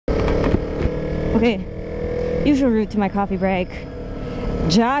Okay, usual route to my coffee break.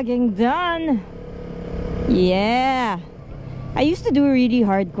 Jogging done! Yeah! I used to do really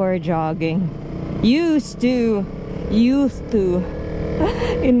hardcore jogging. Used to.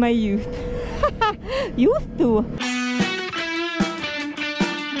 In my youth. Used to.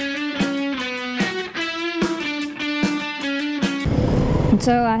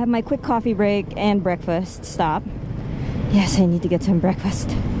 So I have my quick coffee break and breakfast stop. Yes, I need to get some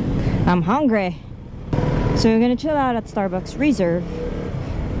breakfast. I'm hungry. So we're gonna chill out at Starbucks Reserve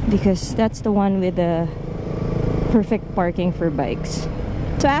because that's the one with the perfect parking for bikes.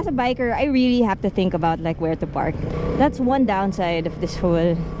 So as a biker, I really have to think about like where to park. That's one downside of this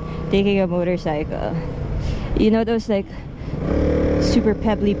whole taking a motorcycle. You know those like super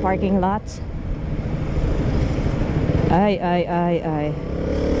pebbly parking lots? Aye.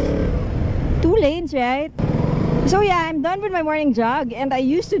 2 lanes, right? So yeah, I'm done with my morning jog, and I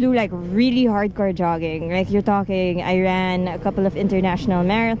used to do like really hardcore jogging. Like you're talking, I ran a couple of international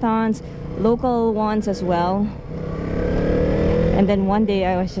marathons, local ones as well. And then one day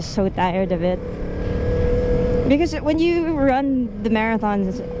I was just so tired of it. Because when you run the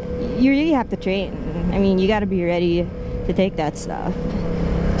marathons, you really have to train. I mean, you gotta be ready to take that stuff.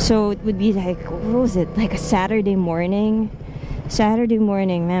 So it would be like, what was it? Like a Saturday morning? Saturday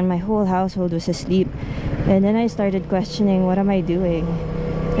morning, man, my whole household was asleep. And then I started questioning, what am I doing?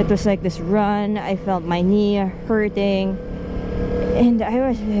 It was like this run. I felt my knee hurting. And I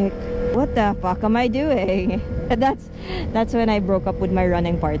was like, what the fuck am I doing? And that's when I broke up with my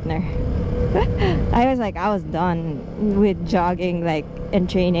running partner. I was like, I was done with jogging like and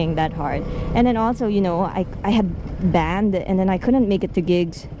training that hard. And then also, you know, I had band, and then I couldn't make it to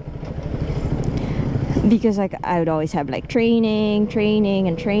gigs because like I would always have like training,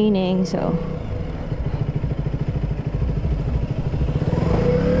 so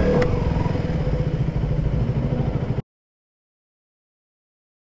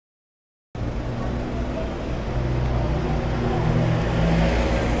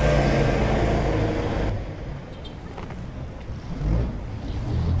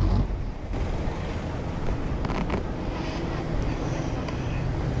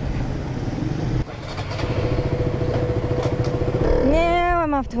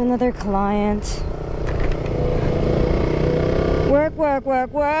off to another client. Work.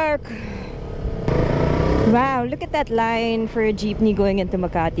 Wow, look at that line for a jeepney going into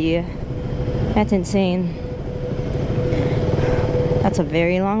Makati. That's insane. That's a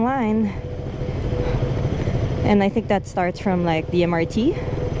very long line. And I think that starts from like the MRT.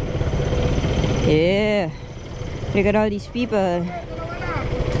 Yeah. Look at all these people.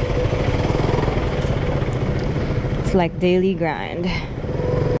 It's like daily grind.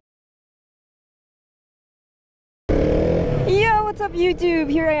 What's up YouTube?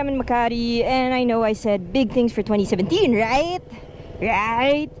 Here I am in Makati, and I know I said big things for 2017, right?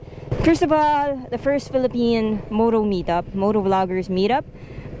 First of all, the first Philippine Moto Meet Up, Moto Vloggers Meetup,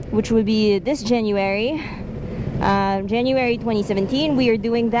 which will be this January, January 2017. We are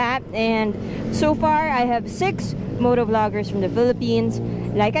doing that, and so far I have 6 moto vloggers from the Philippines.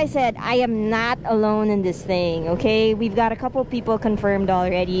 Like I said, I am not alone in this thing, okay? We've got a couple people confirmed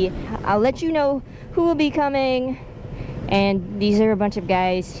already. I'll let you know who will be coming. And these are a bunch of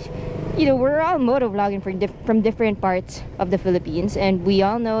guys, you know, we're all moto vlogging from different parts of the Philippines, and we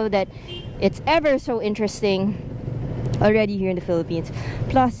all know that it's ever so interesting already here in the Philippines.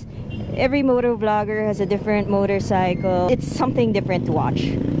 Plus, every moto vlogger has a different motorcycle. It's something different to watch.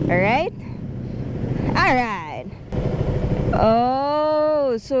 Alright? Alright.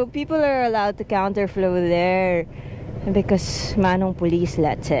 Oh, so people are allowed to counterflow there because Manong Police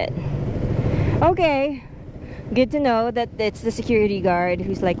lets it. Okay. Good to know that it's the security guard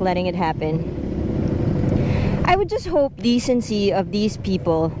who's like letting it happen. I would just hope decency of these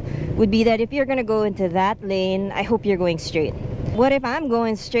people would be that if you're gonna go into that lane, I hope you're going straight. What if I'm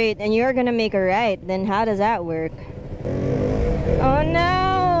going straight and you're gonna make a right? Then how does that work? Oh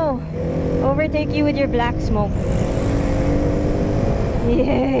no! Overtake you with your black smoke.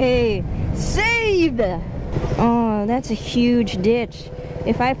 Yay! Saved! Oh, that's a huge ditch.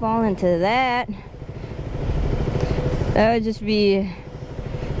 If I fall into that, that would just be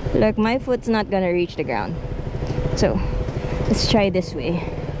like my foot's not gonna reach the ground. So let's try this way.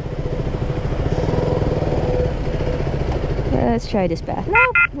 Let's try this path.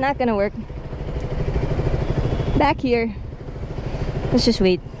 Nope, not gonna work. Back here. Let's just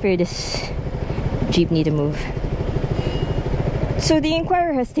wait for this jeepney to move. So the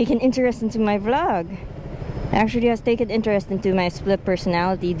Inquirer has taken interest into my vlog. Actually has taken interest into my split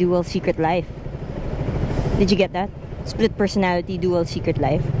personality dual secret life. Did you get that? Split personality dual secret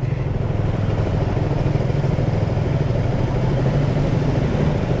life.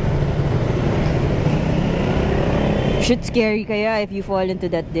 Shit scary kaya if you fall into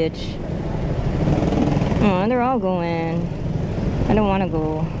that ditch. Oh, they're all going. I don't want to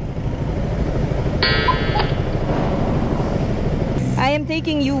go. I am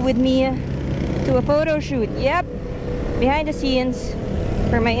taking you with me to a photo shoot. Yep, behind the scenes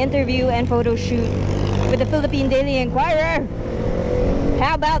for my interview and photo shoot with the Philippine Daily Inquirer.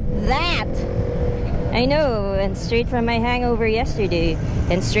 How about that? I know, and straight from my hangover yesterday,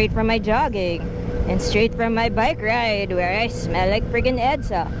 and straight from my jogging, and straight from my bike ride where I smell like friggin'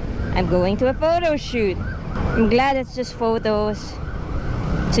 Edsa, I'm going to a photo shoot. I'm glad it's just photos,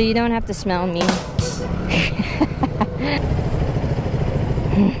 so you don't have to smell me.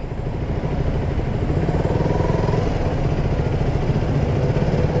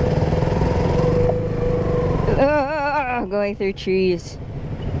 Going through trees.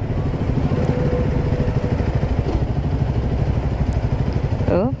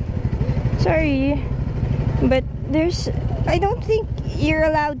 Oh, sorry, but I don't think you're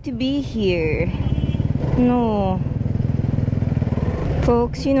allowed to be here. No.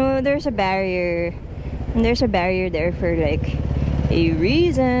 Folks, you know, there's a barrier. And there's a barrier there for like a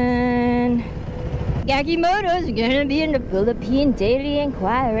reason. GakiMoto's gonna be in the Philippine Daily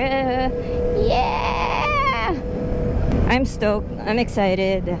Inquirer. Yeah! I'm stoked. I'm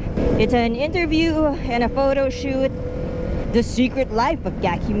excited. It's an interview and a photo shoot. The secret life of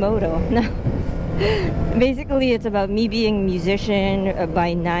GakiMoto. No. Basically, it's about me being a musician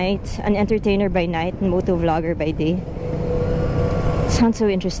by night, an entertainer by night, and moto vlogger by day. Sounds so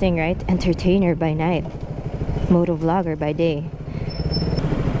interesting, right? Entertainer by night, moto vlogger by day.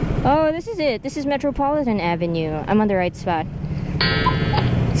 Oh, this is it. This is Metropolitan Avenue. I'm on the right spot.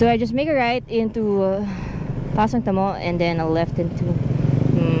 So I just make a right into Pasang Tamo and then a left into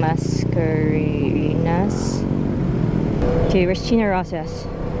Mascarenas. Okay, where's China Rosas?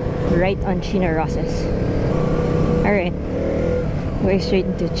 Right on China Rosas. Alright. Way straight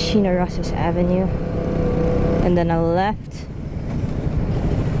into China Rosas Avenue. And then a left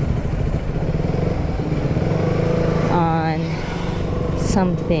on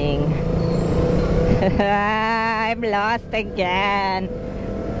something. I'm lost again.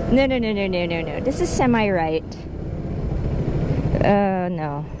 No. This is semi-right.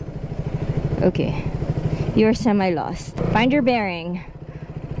 No. Okay. You're semi-lost. Find your bearing.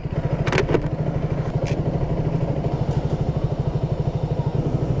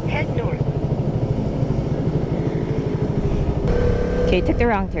 Head north. Okay, took the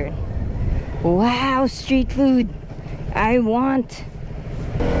wrong turn. Wow, street food. I want.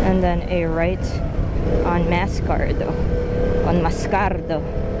 And then a right on Mascardo. On Mascardo.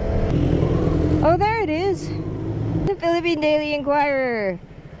 Oh, there it is. The Philippine Daily Inquirer.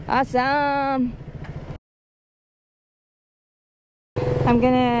 Awesome. I'm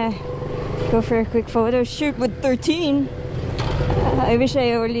gonna go for a quick photo shoot with 13. I wish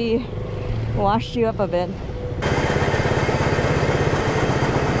I only washed you up a bit.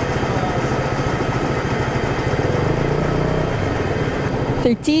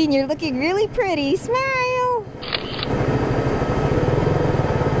 "13, you're looking really pretty. Smile!"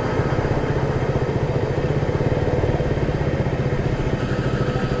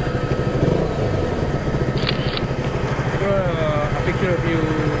 A picture of you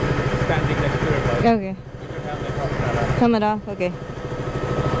standing next to her bike. Okay. Helmet off, okay.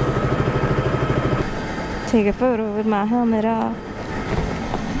 Take a photo with my helmet off.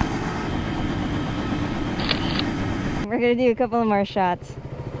 We're gonna do a couple more shots.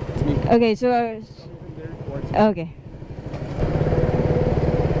 Okay, so okay.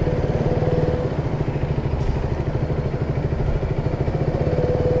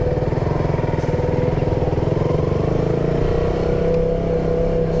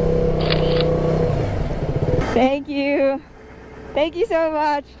 Thank you. Thank you so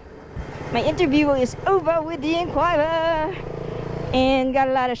much. My interview is over with the Inquirer. And got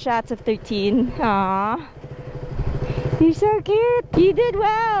a lot of shots of 13. Aww. You're so cute. You did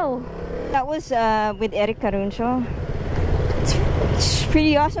well. That was with Eric Caruncio. It's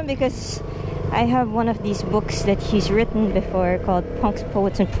pretty awesome because I have one of these books that he's written before called Punks,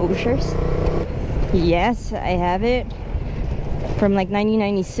 Poets, and Posers. Yes, I have it. From like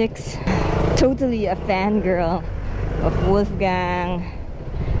 1996. Totally a fangirl of Wolfgang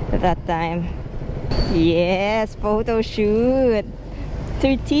at that time. Yes, photo shoot.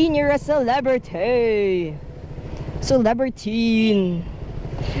 13, you're a celebrity. Celebrity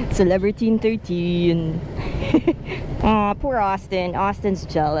 13. Aw, poor Austin. Austin's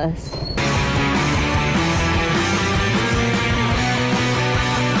jealous.